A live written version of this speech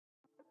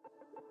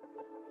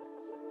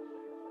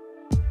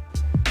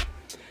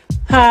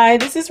Hi,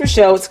 this is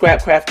Rachelle with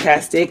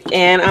Scrapcraftastic,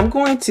 and I'm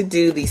going to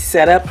do the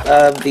setup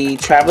of the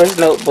Traveler's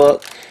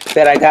Notebook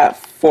that I got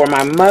for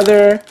my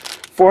mother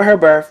for her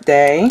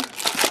birthday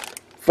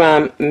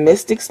from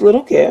Mystic's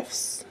Little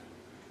Gifts.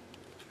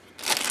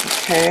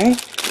 Okay,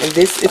 and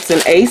it's an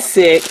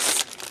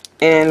A6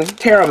 in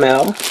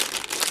caramel.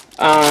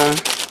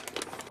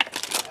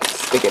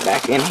 Stick it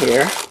back in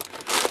here.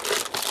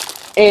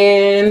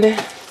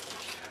 And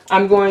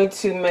I'm going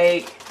to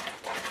make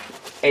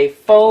a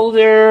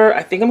folder.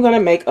 I think I'm going to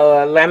make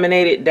a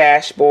laminated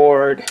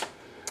dashboard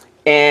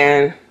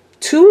and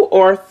 2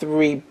 or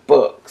 3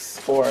 books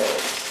for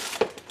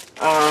it.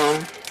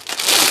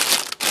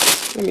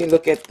 Let me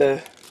look at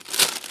the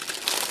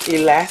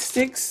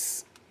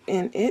elastics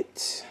in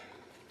it.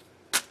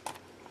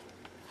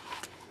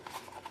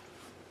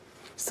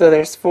 So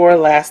there's 4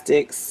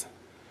 elastics.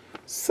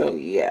 So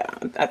yeah,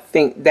 I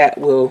think that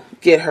will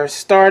get her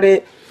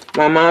started.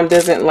 My mom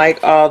doesn't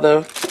like all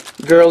the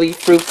girly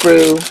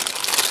frou-frou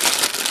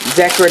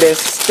decorative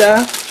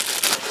stuff,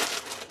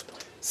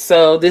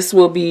 so this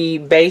will be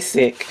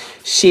basic.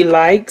 She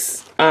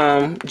likes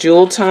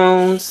jewel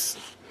tones,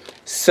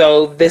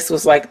 so this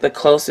was like the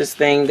closest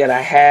thing that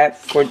I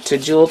had to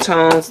jewel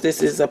tones.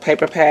 This is a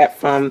paper pad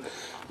from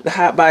the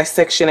Hot Buy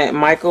section at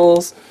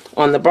Michael's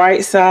on the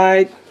bright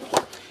side,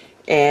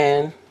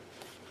 and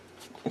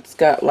it's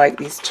got like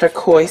these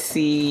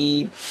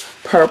turquoisey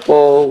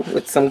purple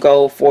with some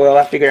gold foil.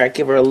 I figured I'd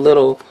give her a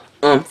little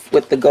oomph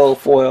with the gold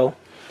foil.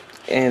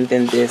 And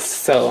then this.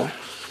 So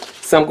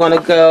I'm going to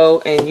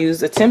go and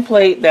use a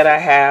template that I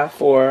have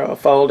for a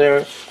folder.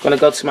 I'm going to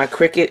go to my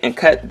Cricut and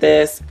cut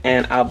this,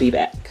 and I'll be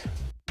back.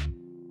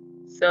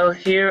 So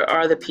here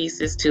are the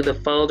pieces to the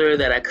folder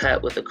that I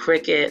cut with a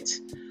Cricut.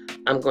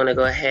 I'm going to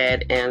go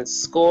ahead and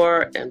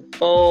score and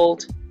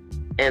fold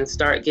and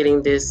start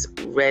getting this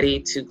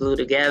ready to glue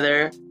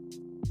together.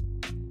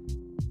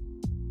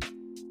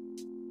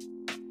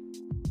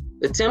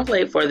 The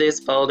template for this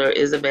folder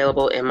is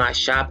available in my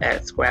shop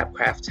at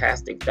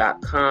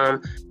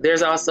scrapcraftastic.com.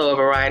 There's also a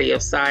variety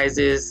of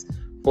sizes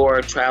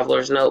for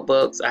traveler's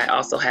notebooks. I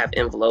also have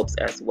envelopes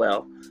as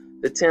well.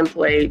 The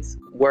templates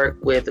work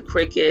with the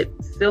Cricut,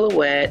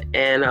 Silhouette,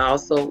 and I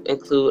also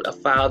include a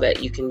file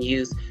that you can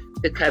use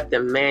to cut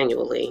them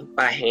manually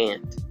by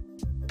hand.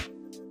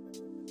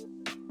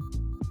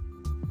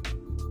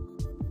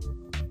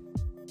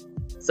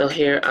 So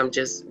here I'm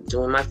just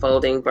doing my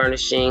folding,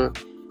 burnishing,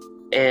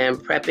 and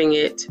prepping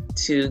it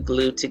to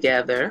glue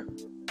together.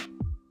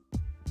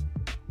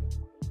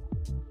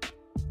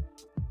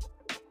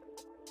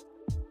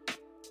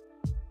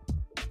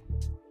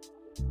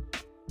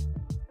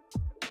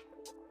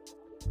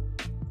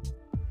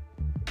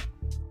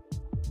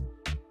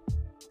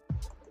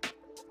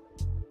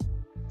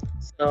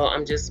 So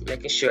I'm just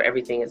making sure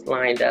everything is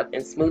lined up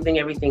and smoothing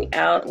everything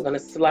out. I'm going to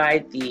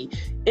slide the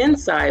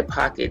inside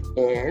pocket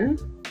in,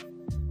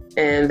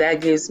 and that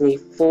gives me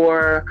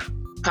 4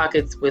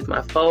 pockets with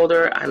my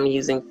folder. I'm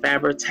using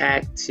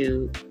Fabri-Tac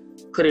to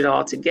put it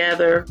all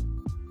together.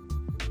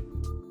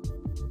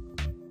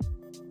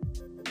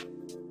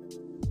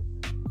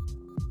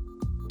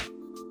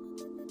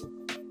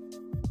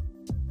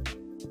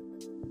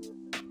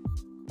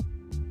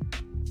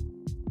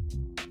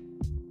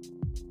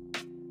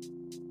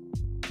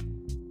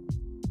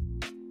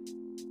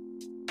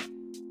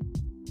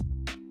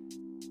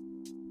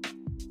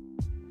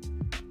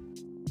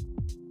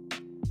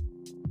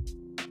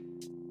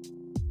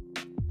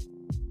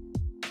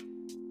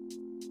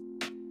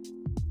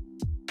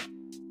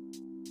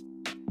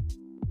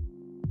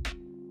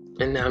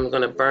 And now I'm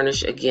going to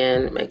burnish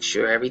again, make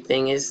sure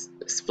everything is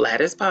as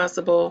flat as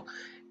possible.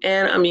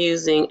 And I'm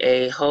using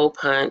a hole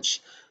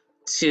punch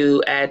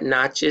to add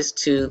notches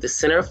to the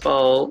center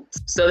fold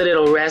so that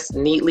it'll rest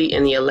neatly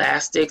in the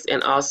elastics,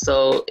 and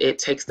also it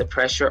takes the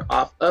pressure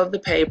off of the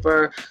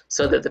paper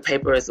so that the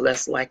paper is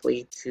less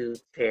likely to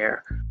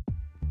tear.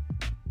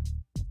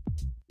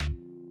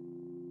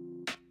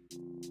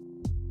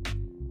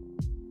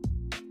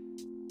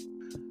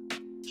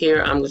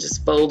 Here I'm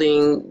just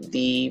folding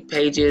the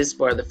pages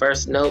for the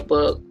first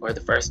notebook or the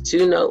first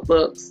 2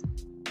 notebooks.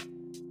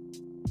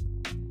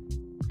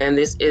 And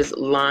this is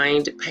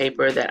lined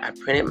paper that I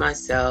printed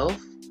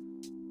myself.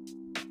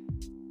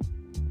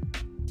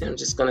 And I'm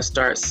just going to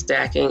start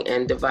stacking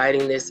and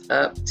dividing this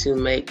up to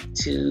make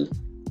 2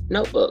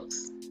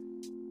 notebooks.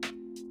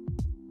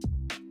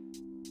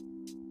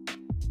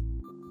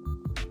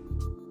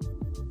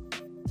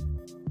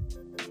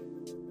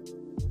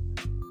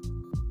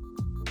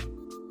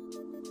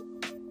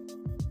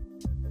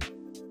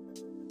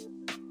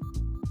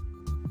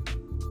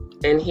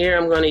 And here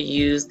I'm going to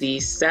use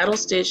these saddle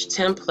stitch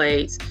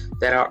templates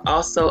that are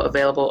also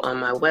available on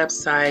my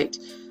website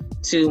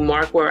to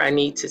mark where I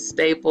need to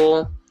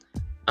staple.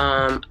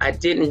 I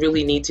didn't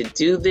really need to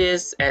do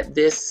this at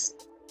this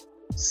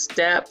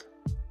step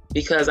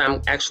because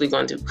I'm actually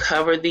going to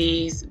cover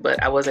these,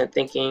 but I wasn't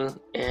thinking,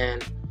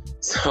 and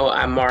so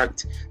I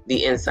marked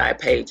the inside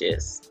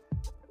pages.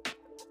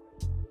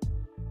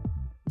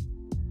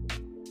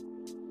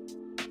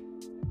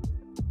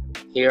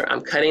 Here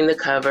I'm cutting the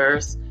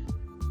covers,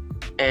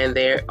 and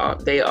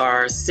they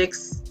are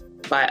 6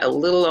 by a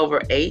little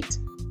over 8.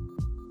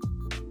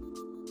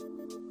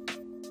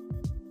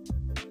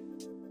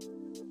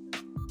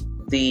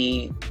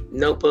 The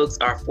notebooks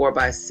are 4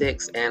 by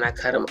 6, and I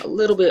cut them a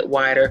little bit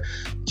wider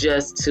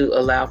just to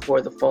allow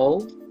for the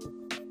fold.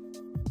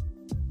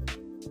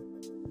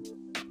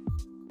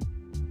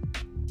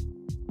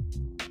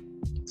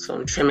 So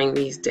I'm trimming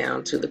these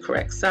down to the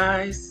correct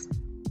size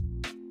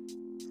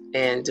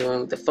and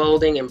doing the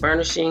folding and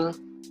burnishing.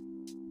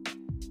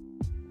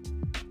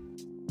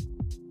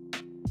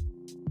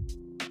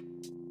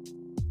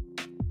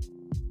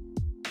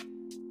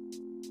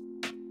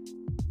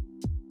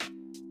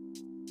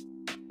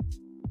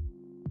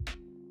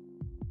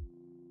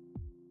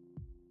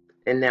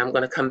 And now I'm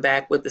going to come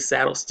back with the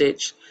saddle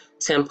stitch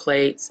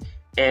templates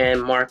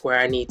and mark where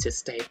I need to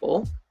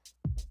staple.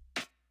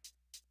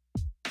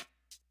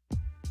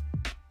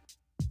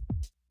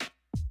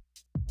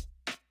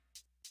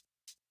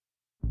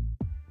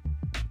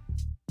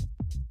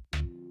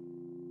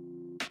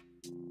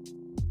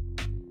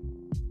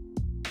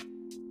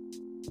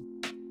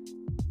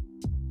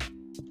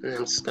 And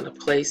I'm just going to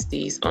place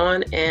these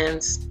on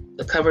and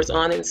the covers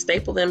on and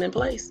staple them in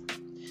place.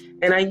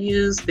 And I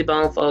use the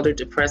bone folder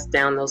to press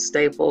down those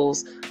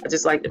staples. I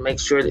just like to make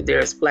sure that they're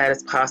as flat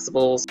as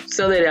possible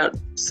so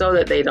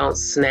that they don't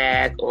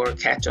snag or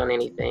catch on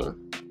anything.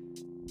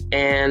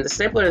 And the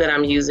stapler that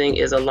I'm using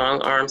is a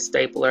long arm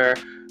stapler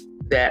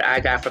that I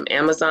got from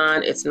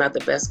Amazon. It's not the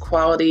best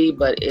quality,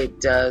 but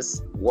it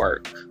does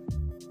work.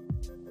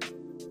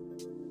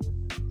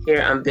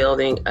 Here I'm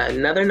building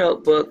another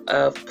notebook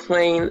of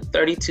plain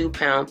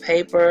 32-pound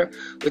paper,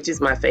 which is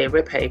my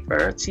favorite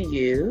paper to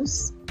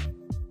use.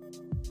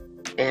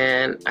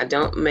 And I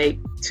don't make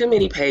too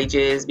many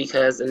pages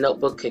because the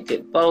notebook could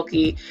get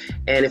bulky,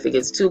 and if it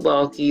gets too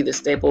bulky, the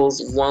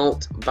staples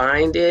won't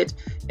bind it,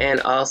 and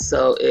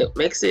also it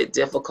makes it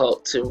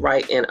difficult to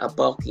write in a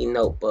bulky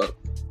notebook.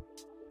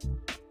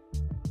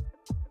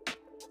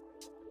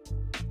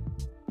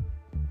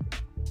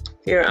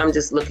 Here I'm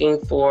just looking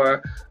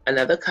for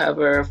another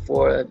cover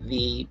for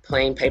the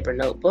plain paper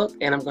notebook,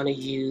 and I'm going to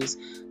use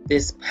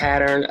this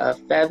pattern of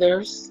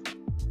feathers.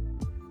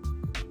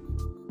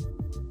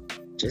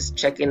 Just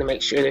checking to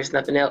make sure there's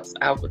nothing else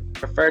I would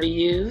prefer to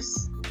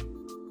use.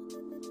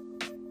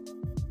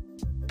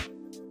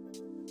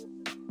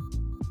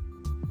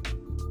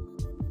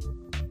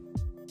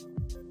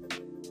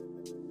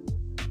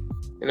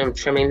 And I'm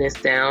trimming this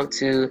down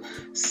to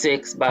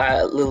 6 by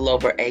a little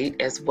over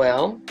 8 as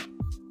well.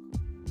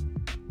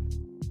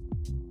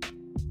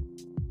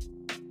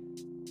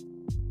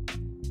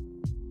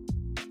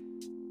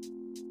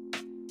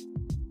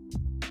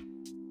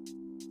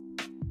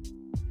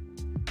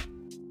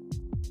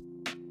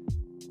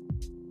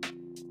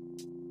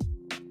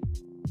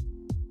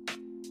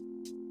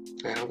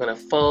 And I'm going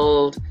to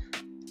fold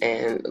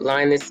and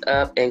line this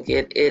up and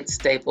get it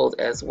stapled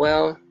as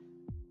well.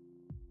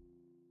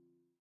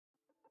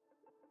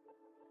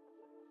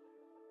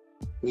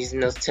 Using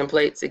those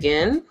templates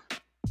again.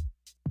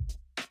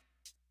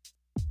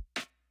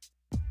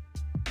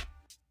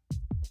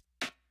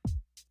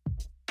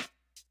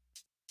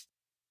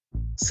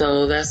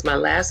 So that's my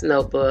last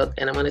notebook,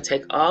 and I'm going to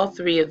take all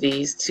 3 of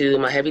these to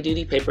my heavy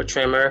duty paper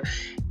trimmer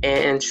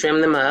and trim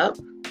them up.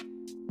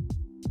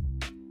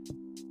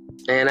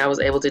 And I was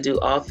able to do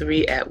all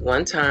 3 at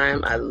one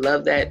time. I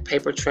love that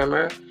paper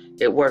trimmer.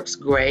 It works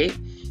great.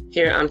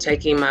 Here I'm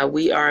taking my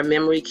We Are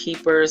Memory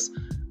Keepers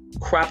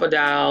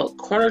Crocodile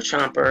Corner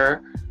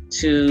Chomper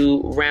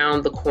to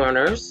round the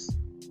corners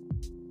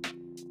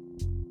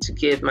to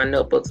give my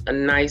notebooks a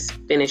nice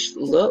finished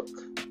look.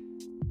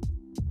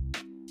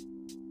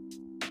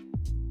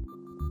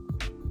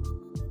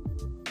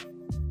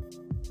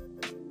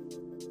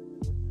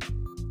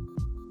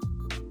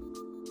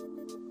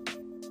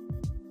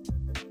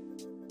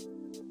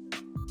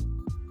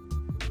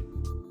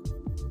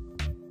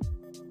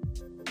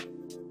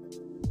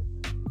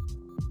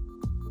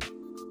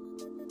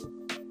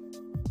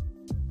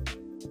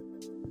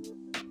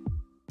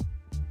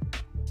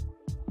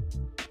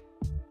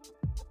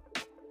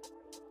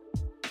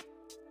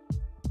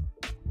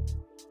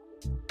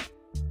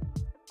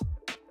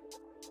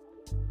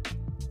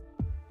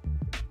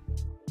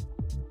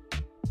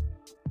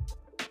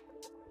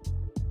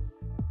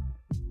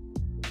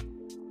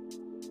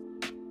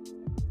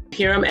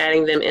 Here I'm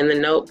adding them in the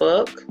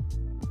notebook.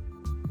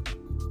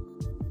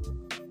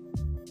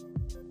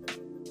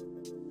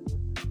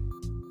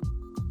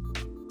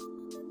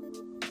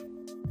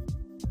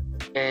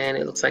 And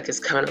it looks like it's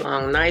coming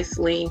along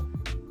nicely.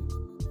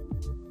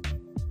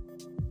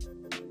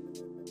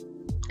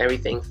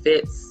 Everything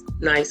fits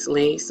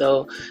nicely.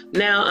 So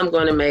now I'm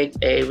going to make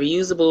a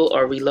reusable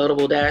or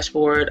reloadable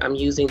dashboard. I'm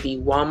using the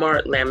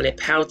Walmart laminate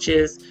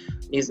pouches.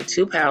 I'm using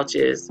 2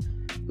 pouches.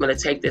 I'm going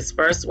to take this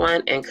first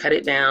one and cut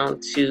it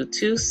down to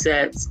 2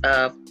 sets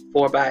of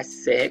 4 by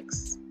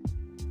 6.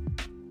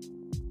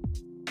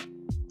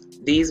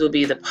 These will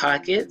be the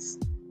pockets.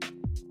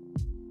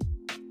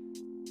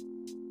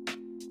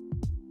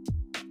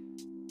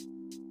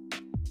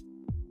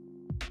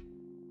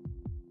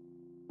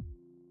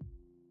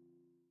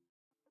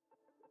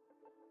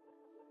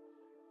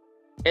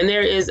 And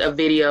there is a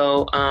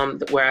video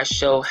where I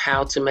show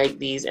how to make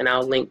these, and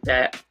I'll link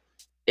that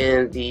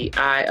in the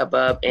eye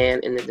above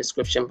and in the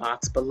description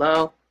box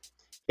below.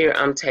 Here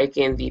I'm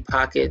taking the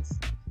pockets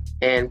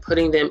and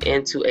putting them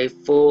into a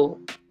full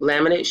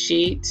laminate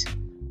sheet.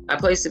 I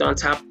placed it on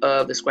top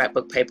of the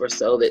scrapbook paper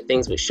so that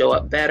things would show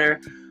up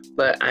better,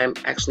 but I'm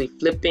actually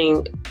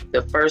flipping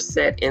the first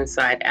set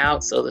inside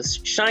out. So the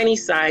shiny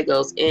side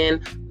goes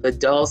in, the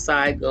dull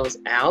side goes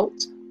out,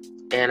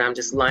 and I'm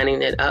just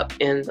lining it up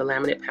in the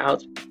laminate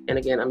pouch. And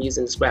again, I'm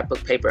using the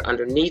scrapbook paper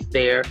underneath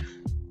there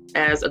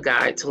as a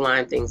guide to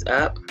line things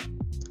up.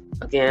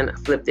 Again, I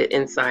flipped it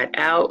inside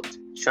out,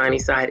 shiny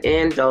side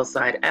in, dull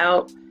side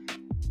out.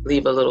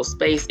 Leave a little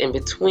space in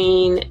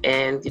between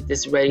and get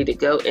this ready to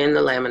go in the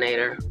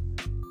laminator.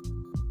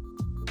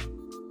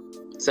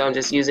 So I'm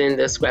just using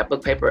the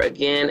scrapbook paper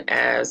again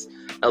as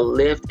a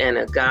lift and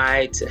a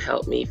guide to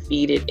help me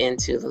feed it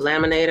into the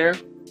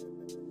laminator.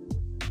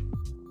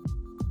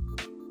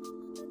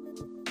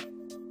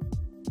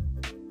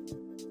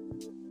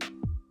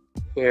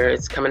 Here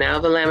it's coming out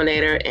of the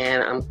laminator,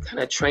 and I'm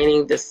kind of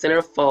training the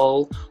center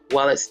fold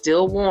while it's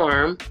still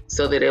warm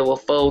so that it will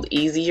fold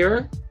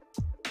easier.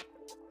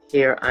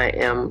 Here I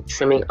am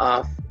trimming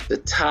off the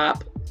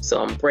top,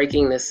 so I'm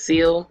breaking the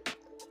seal,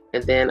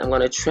 and then I'm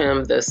going to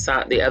trim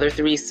the other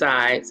 3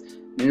 sides,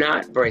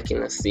 not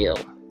breaking the seal.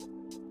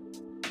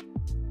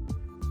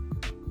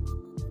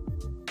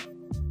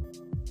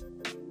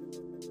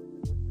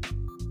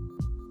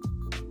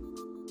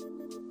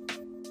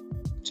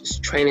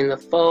 Just training the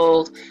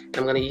fold.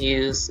 I'm going to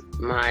use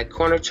my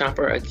corner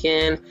chopper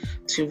again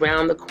to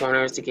round the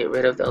corners to get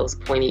rid of those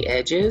pointy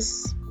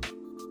edges.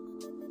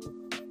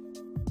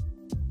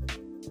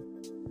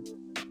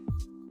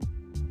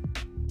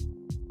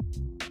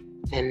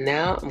 And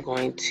now I'm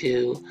going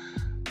to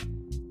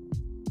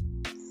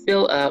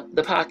fill up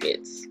the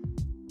pockets.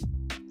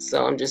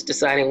 So I'm just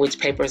deciding which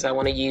papers I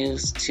want to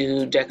use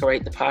to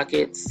decorate the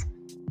pockets.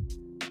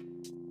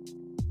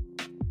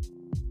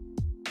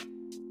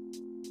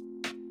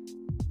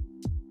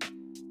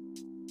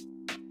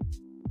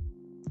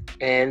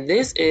 And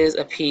this is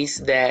a piece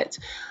that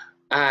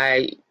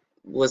I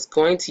was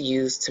going to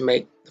use to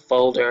make the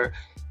folder,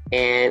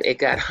 and it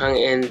got hung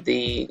in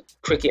the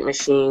Cricut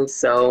machine,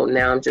 so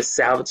now I'm just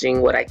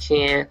salvaging what I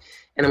can,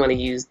 and I'm going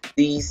to use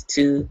these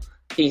 2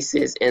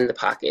 pieces in the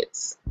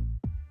pockets.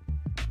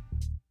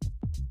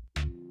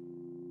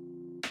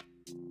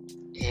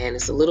 And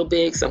it's a little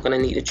big, so I'm going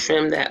to need to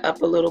trim that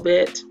up a little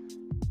bit.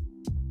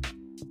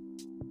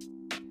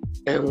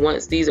 And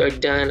once these are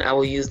done, I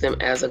will use them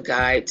as a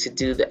guide to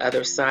do the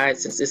other side,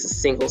 since this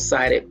is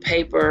single-sided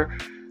paper,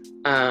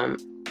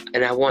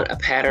 and I want a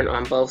pattern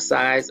on both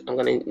sides. I'm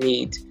going to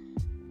need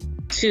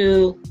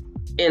 2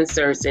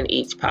 inserts in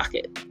each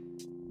pocket.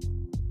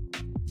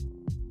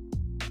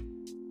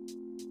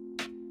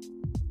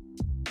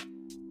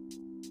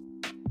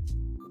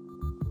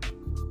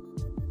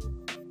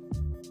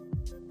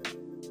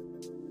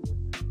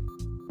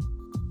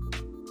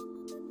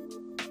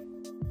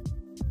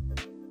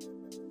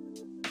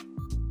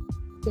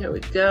 There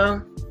we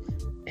go.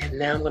 And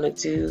now I'm going to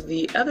do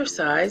the other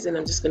sides, and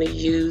I'm just going to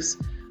use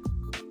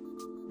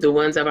the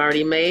ones I've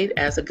already made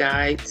as a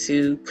guide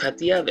to cut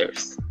the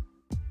others.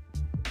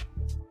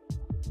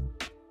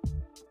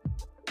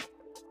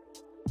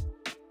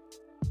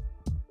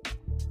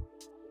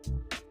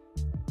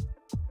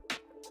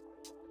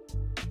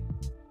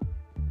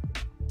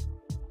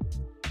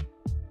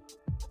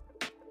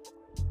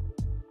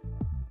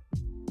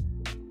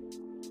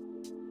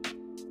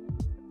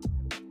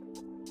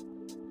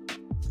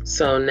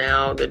 So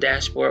now the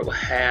dashboard will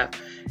have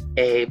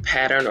a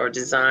pattern or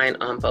design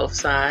on both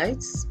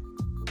sides.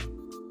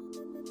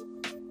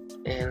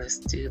 And let's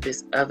do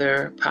this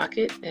other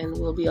pocket and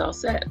we'll be all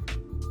set.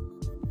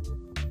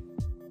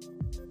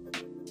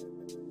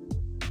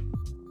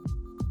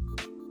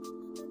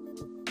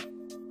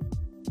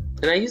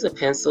 And I use a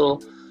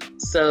pencil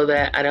so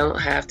that I don't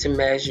have to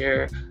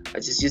measure. I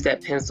just use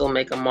that pencil,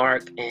 make a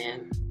mark,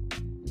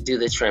 and do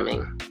the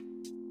trimming.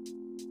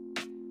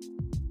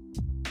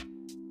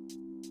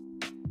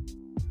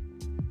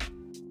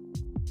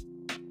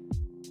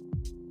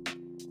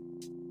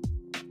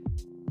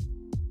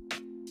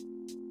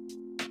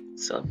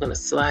 So I'm going to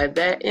slide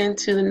that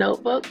into the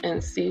notebook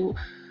and see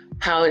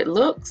how it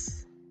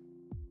looks.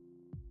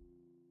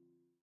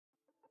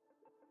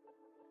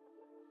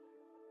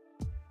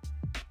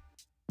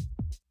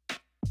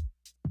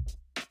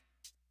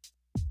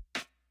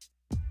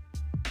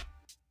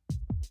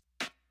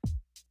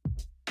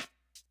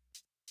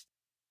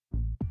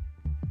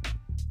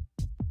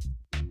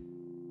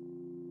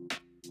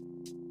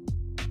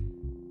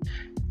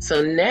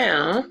 So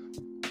now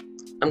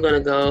I'm going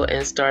to go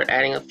and start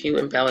adding a few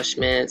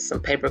embellishments, some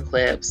paper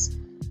clips,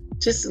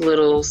 just a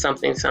little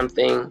something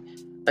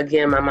something.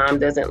 Again, my mom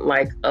doesn't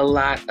like a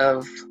lot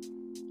of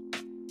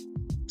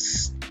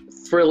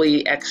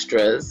frilly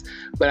extras,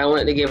 but I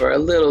wanted to give her a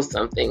little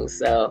something.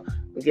 So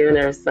I'm giving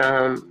her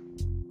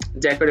some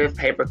decorative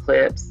paper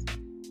clips,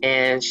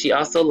 and she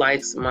also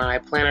likes my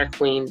Planner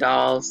Queen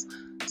dolls.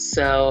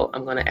 So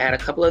I'm going to add a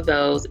couple of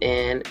those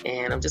in,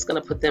 and I'm just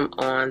going to put them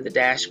on the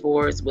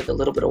dashboards with a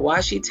little bit of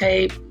washi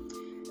tape.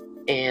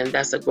 And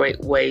that's a great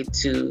way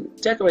to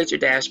decorate your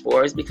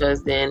dashboards,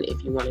 because then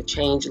if you want to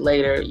change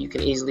later, you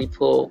can easily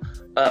pull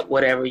up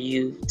whatever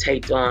you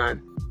taped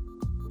on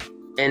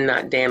and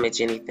not damage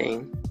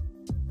anything.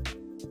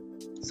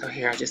 So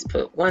here I just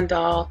put one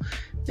doll,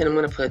 then I'm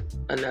going to put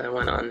another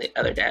one on the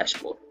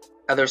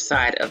other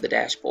side of the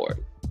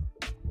dashboard.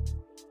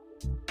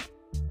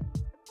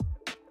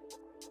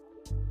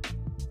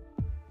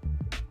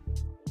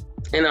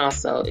 And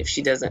also, if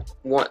she doesn't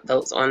want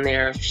those on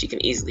there, she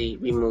can easily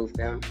remove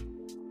them.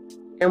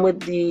 And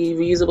with the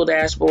reusable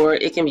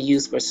dashboard, it can be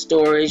used for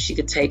storage. You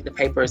could take the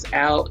papers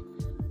out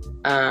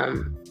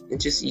and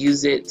just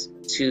use it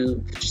to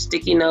put your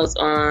sticky notes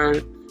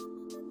on,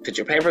 put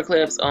your paper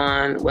clips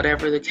on,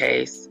 whatever the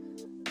case.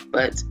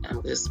 But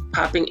I'm just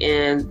popping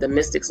in the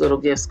Mystics Little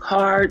Gifts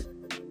card.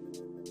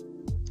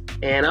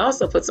 And I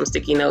also put some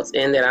sticky notes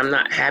in that I'm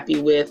not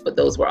happy with, but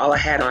those were all I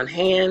had on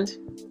hand.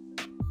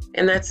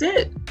 And that's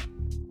it.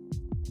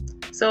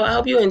 So I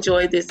hope you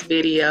enjoyed this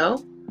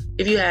video.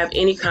 If you have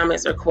any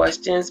comments or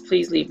questions,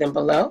 please leave them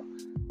below.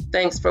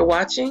 Thanks for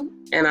watching,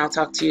 and I'll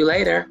talk to you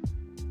later.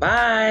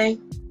 Bye.